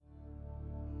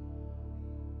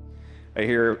I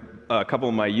hear a couple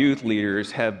of my youth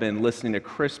leaders have been listening to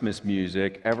Christmas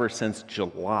music ever since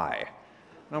July.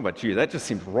 I don't know about you, that just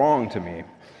seems wrong to me.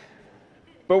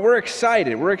 But we're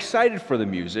excited. We're excited for the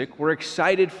music. We're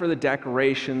excited for the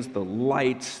decorations, the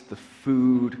lights, the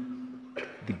food,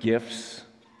 the gifts.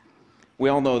 We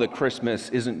all know that Christmas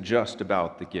isn't just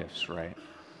about the gifts, right?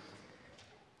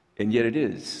 And yet it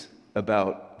is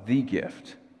about the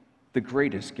gift, the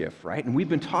greatest gift, right? And we've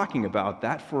been talking about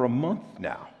that for a month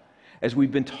now, as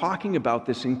we've been talking about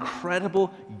this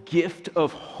incredible gift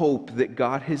of hope that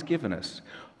God has given us.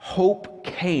 Hope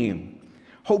came.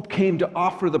 Hope came to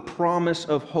offer the promise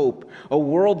of hope. A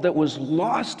world that was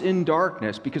lost in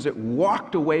darkness because it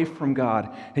walked away from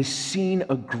God has seen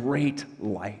a great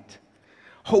light.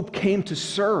 Hope came to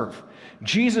serve.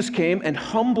 Jesus came and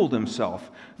humbled himself.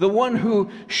 The one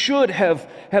who should have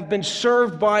been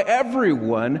served by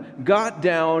everyone got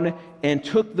down and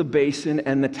took the basin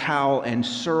and the towel and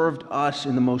served us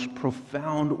in the most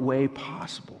profound way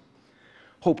possible.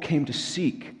 Hope came to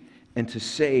seek and to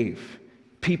save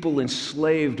people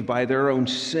enslaved by their own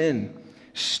sin,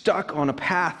 stuck on a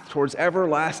path towards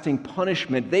everlasting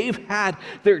punishment. They've had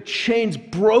their chains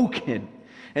broken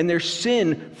and their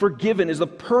sin forgiven, as the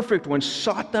perfect one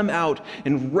sought them out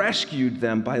and rescued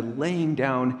them by laying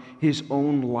down his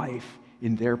own life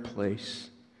in their place.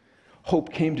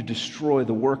 Hope came to destroy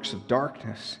the works of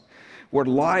darkness. Where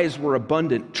lies were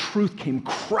abundant, truth came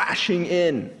crashing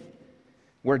in.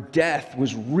 Where death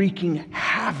was wreaking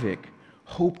havoc,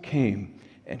 hope came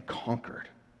and conquered.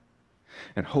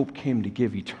 And hope came to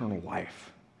give eternal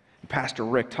life. Pastor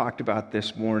Rick talked about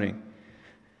this morning.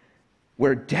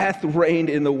 Where death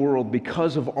reigned in the world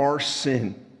because of our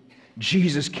sin,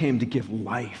 Jesus came to give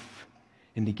life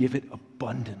and to give it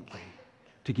abundantly,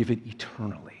 to give it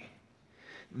eternally.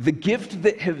 The gift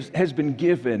that has been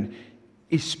given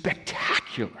is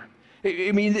spectacular.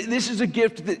 I mean, this is a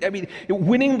gift that,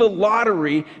 winning the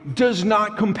lottery does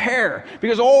not compare,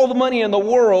 because all the money in the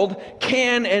world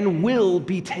can and will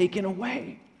be taken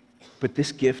away. But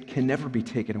this gift can never be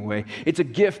taken away. It's a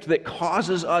gift that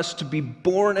causes us to be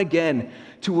born again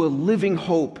to a living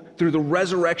hope through the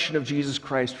resurrection of Jesus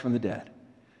Christ from the dead,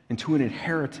 and to an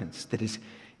inheritance that is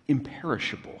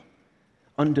imperishable,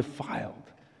 undefiled,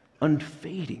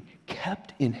 unfading,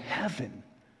 kept in heaven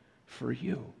for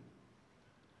you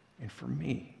and for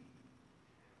me.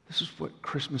 This is what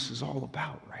Christmas is all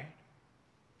about, right?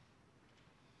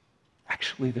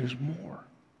 Actually, there's more.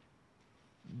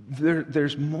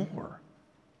 There's more.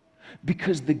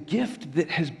 Because the gift that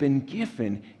has been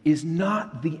given is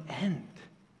not the end.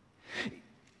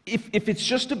 If it's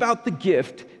just about the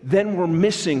gift, then we're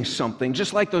missing something.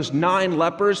 Just like those 9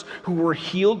 lepers who were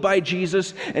healed by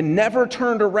Jesus and never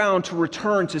turned around to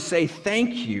return to say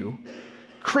thank you.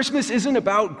 Christmas isn't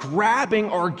about grabbing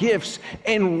our gifts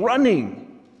and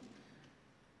running.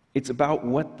 It's about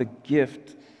what the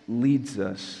gift leads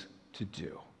us to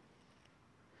do.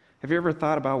 Have you ever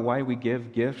thought about why we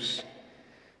give gifts?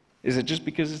 Is it just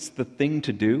because it's the thing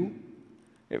to do?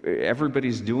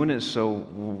 Everybody's doing it,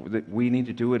 so that we need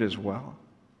to do it as well.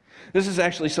 This is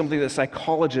actually something that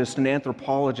psychologists and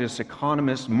anthropologists,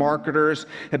 economists, marketers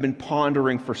have been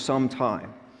pondering for some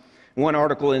time. One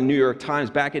article in the New York Times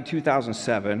back in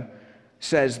 2007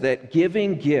 says that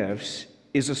giving gifts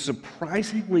is a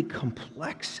surprisingly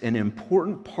complex and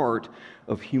important part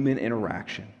of human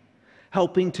interaction,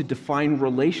 helping to define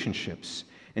relationships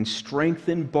and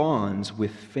strengthen bonds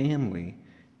with family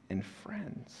and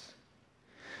friends.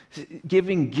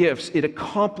 Giving gifts, it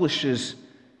accomplishes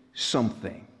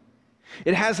something.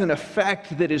 It has an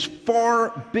effect that is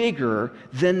far bigger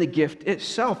than the gift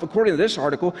itself. According to this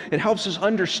article, it helps us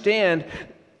understand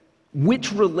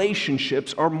which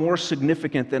relationships are more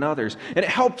significant than others. And it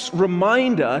helps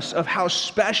remind us of how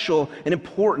special and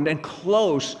important and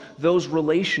close those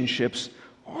relationships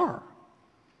are.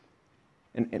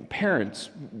 And parents,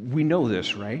 we know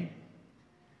this, right?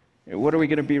 What are we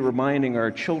going to be reminding our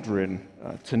children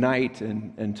tonight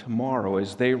and tomorrow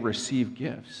as they receive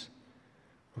gifts?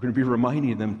 We're going to be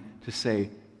reminding them to say,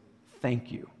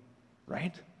 thank you,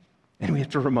 right? And we have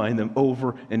to remind them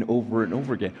over and over and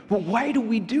over again. But why do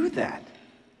we do that?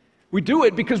 We do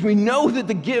it because we know that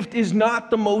the gift is not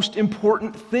the most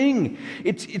important thing.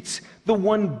 It's the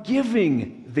one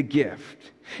giving the gift.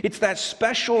 It's that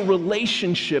special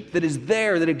relationship that is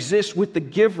there, that exists with the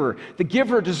giver. The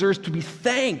giver deserves to be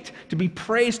thanked, to be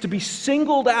praised, to be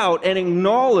singled out and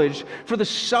acknowledged for the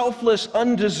selfless,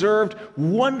 undeserved,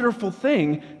 wonderful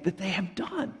thing that they have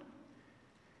done.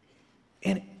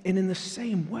 And in the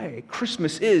same way,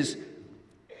 Christmas is,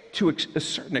 to a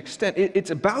certain extent,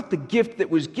 it's about the gift that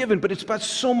was given, but it's about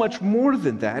so much more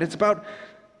than that. It's about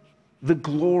the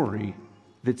glory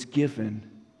that's given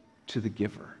to the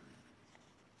giver.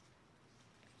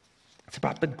 It's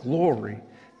about the glory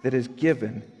that is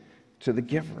given to the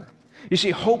giver. You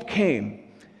see, hope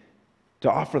came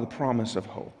to offer the promise of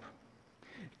hope,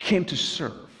 came to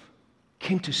serve,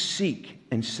 came to seek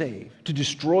and save, to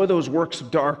destroy those works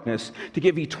of darkness, to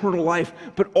give eternal life,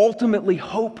 but ultimately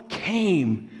hope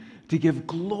came to give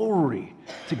glory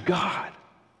to God.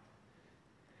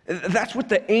 That's what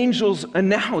the angels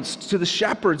announced to the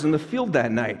shepherds in the field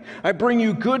that night. I bring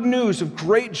you good news of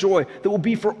great joy that will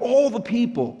be for all the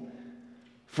people.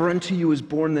 For unto you is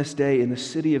born this day in the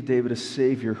city of David a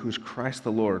Savior, who is Christ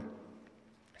the Lord.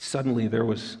 Suddenly there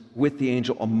was with the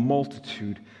angel a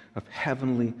multitude of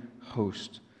heavenly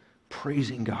hosts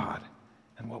praising God.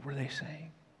 And what were they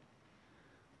saying?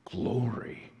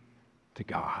 Glory to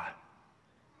God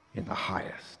in the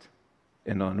highest,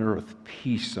 and on earth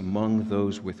peace among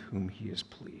those with whom he is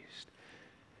pleased.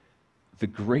 The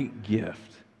great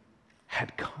gift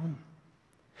had come.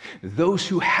 Those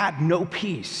who had no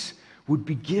peace would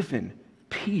be given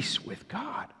peace with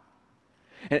God.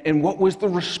 And what was the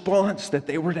response that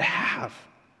they were to have?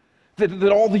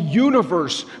 That all the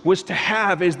universe was to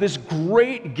have as this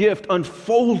great gift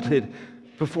unfolded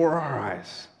before our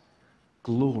eyes.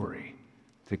 Glory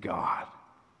to God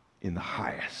in the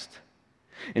highest.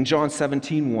 In John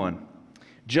 17:1,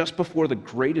 just before the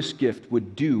greatest gift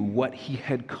would do what he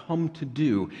had come to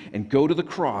do and go to the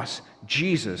cross,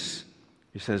 Jesus,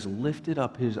 he says, lifted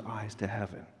up his eyes to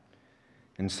heaven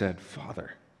and said,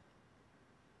 Father,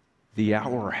 the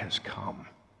hour has come.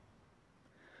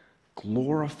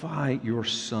 Glorify your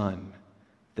Son,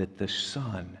 that the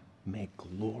Son may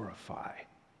glorify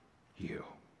you.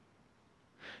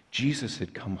 Jesus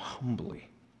had come humbly.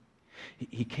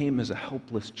 He came as a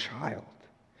helpless child,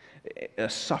 a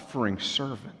suffering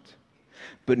servant.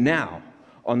 But now,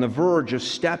 on the verge of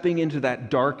stepping into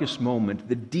that darkest moment,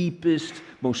 the deepest,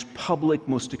 most public,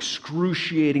 most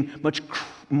excruciating,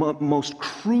 most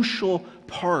crucial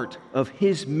part of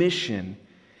his mission,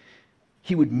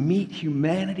 he would meet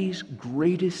humanity's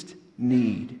greatest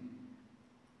need,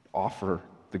 offer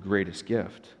the greatest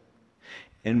gift,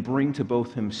 and bring to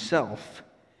both himself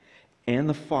and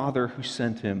the Father who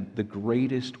sent him the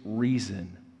greatest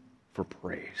reason for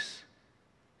praise.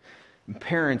 And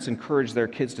parents encourage their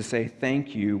kids to say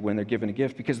thank you when they're given a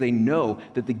gift because they know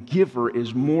that the giver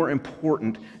is more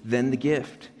important than the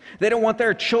gift. They don't want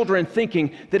their children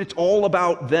thinking that it's all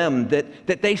about them,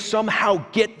 that they somehow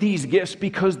get these gifts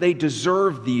because they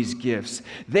deserve these gifts.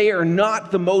 They are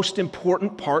not the most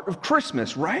important part of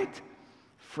Christmas, right?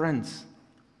 Friends,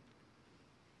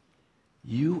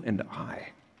 you and I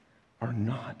are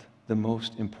not the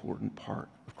most important part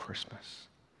of Christmas.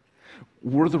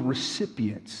 We're the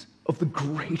recipients of the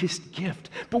greatest gift,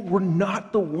 but we're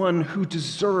not the one who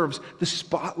deserves the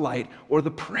spotlight or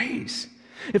the praise.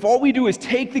 If all we do is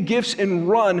take the gifts and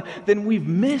run, then we've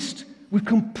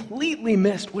completely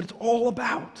missed what it's all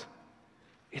about.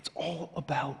 It's all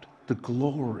about the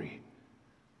glory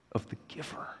of the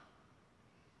giver.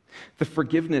 The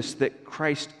forgiveness that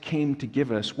Christ came to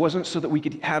give us wasn't so that we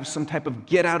could have some type of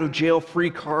get-out-of-jail-free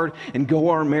card and go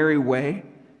our merry way.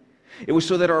 It was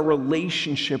so that our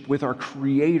relationship with our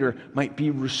Creator might be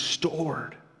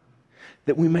restored,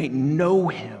 that we might know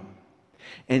Him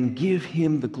and give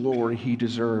Him the glory He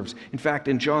deserves. In fact,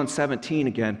 in John 17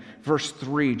 again, verse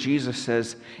 3, Jesus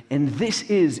says, "And this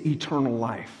is eternal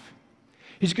life."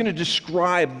 He's going to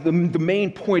describe the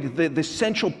main point, the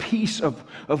essential piece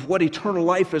of what eternal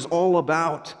life is all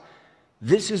about.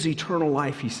 This is eternal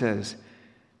life, he says,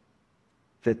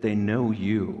 that they know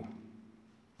you,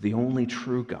 the only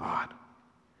true God,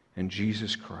 and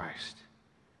Jesus Christ,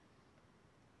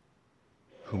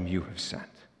 whom you have sent.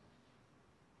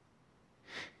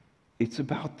 It's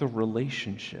about the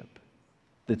relationship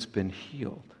that's been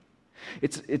healed.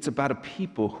 It's about a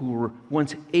people who were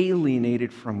once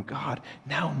alienated from God,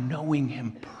 now knowing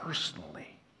Him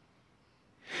personally.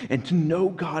 And to know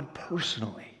God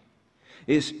personally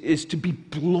is to be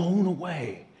blown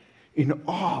away in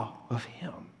awe of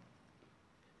Him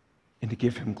and to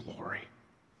give Him glory.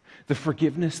 The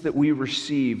forgiveness that we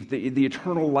receive, the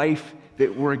eternal life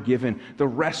that we're given, the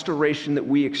restoration that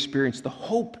we experience, the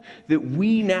hope that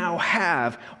we now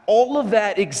have, all of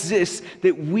that exists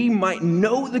that we might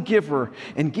know the giver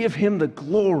and give Him the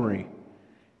glory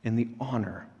and the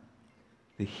honor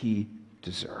that He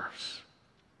deserves.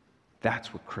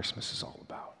 That's what Christmas is all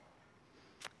about.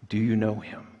 Do you know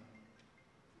Him?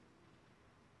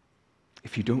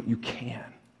 If you don't, you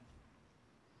can.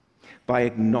 By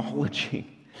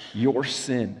acknowledging your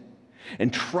sin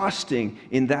and trusting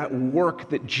in that work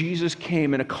that Jesus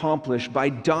came and accomplished by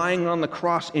dying on the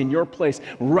cross in your place,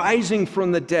 rising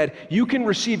from the dead, you can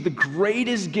receive the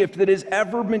greatest gift that has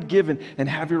ever been given and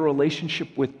have your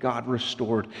relationship with God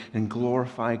restored and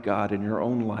glorify God in your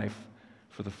own life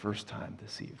for the first time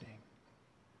this evening.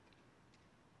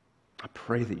 I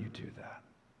pray that you do that.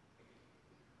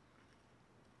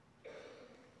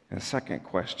 And the second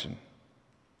question,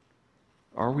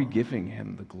 are we giving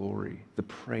him the glory, the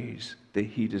praise that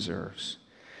he deserves?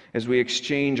 As we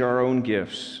exchange our own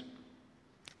gifts,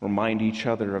 remind each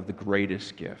other of the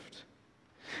greatest gift.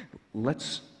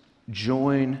 Let's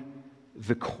join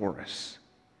the chorus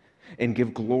and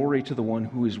give glory to the one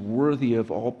who is worthy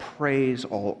of all praise,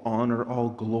 all honor, all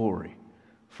glory,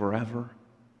 forever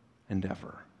and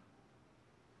ever.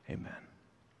 Amen.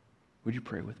 Would you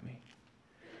pray with me?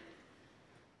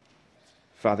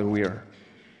 Father, we are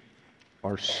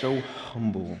so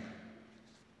humble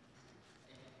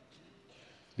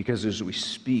because as we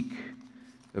speak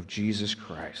of Jesus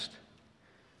Christ,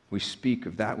 we speak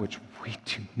of that which we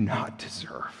do not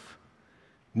deserve,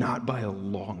 not by a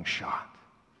long shot.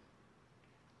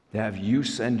 To have you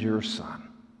send your Son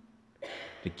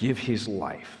to give his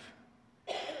life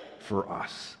for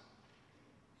us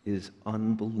is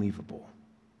unbelievable.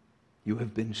 You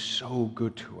have been so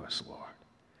good to us, Lord.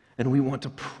 And we want to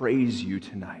praise you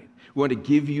tonight. We want to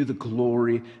give you the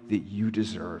glory that you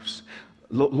deserve.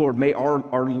 Lord, may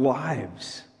our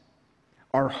lives,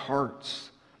 our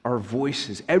hearts, our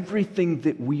voices, everything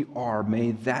that we are,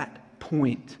 may that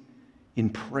point in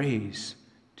praise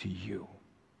to you.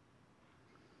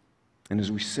 And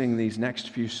as we sing these next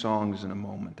few songs in a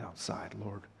moment outside,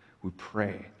 Lord, we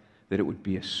pray that it would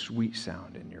be a sweet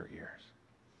sound in your ears.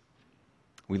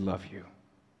 We love you.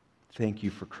 Thank you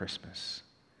for Christmas.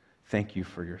 Thank you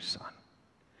for your Son.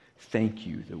 Thank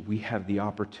you that we have the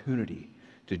opportunity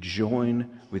to join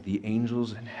with the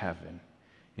angels in heaven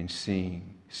in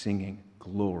singing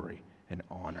glory and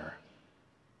honor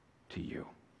to you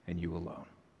and you alone.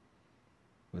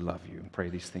 We love you and pray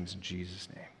these things in Jesus'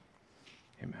 name.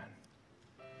 Amen.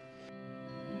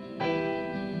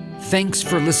 Thanks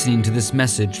for listening to this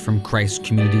message from Christ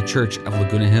Community Church of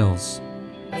Laguna Hills.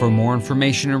 For more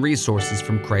information and resources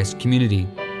from Christ Community,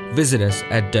 visit us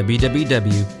at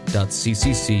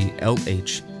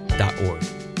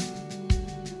www.ccclh.org.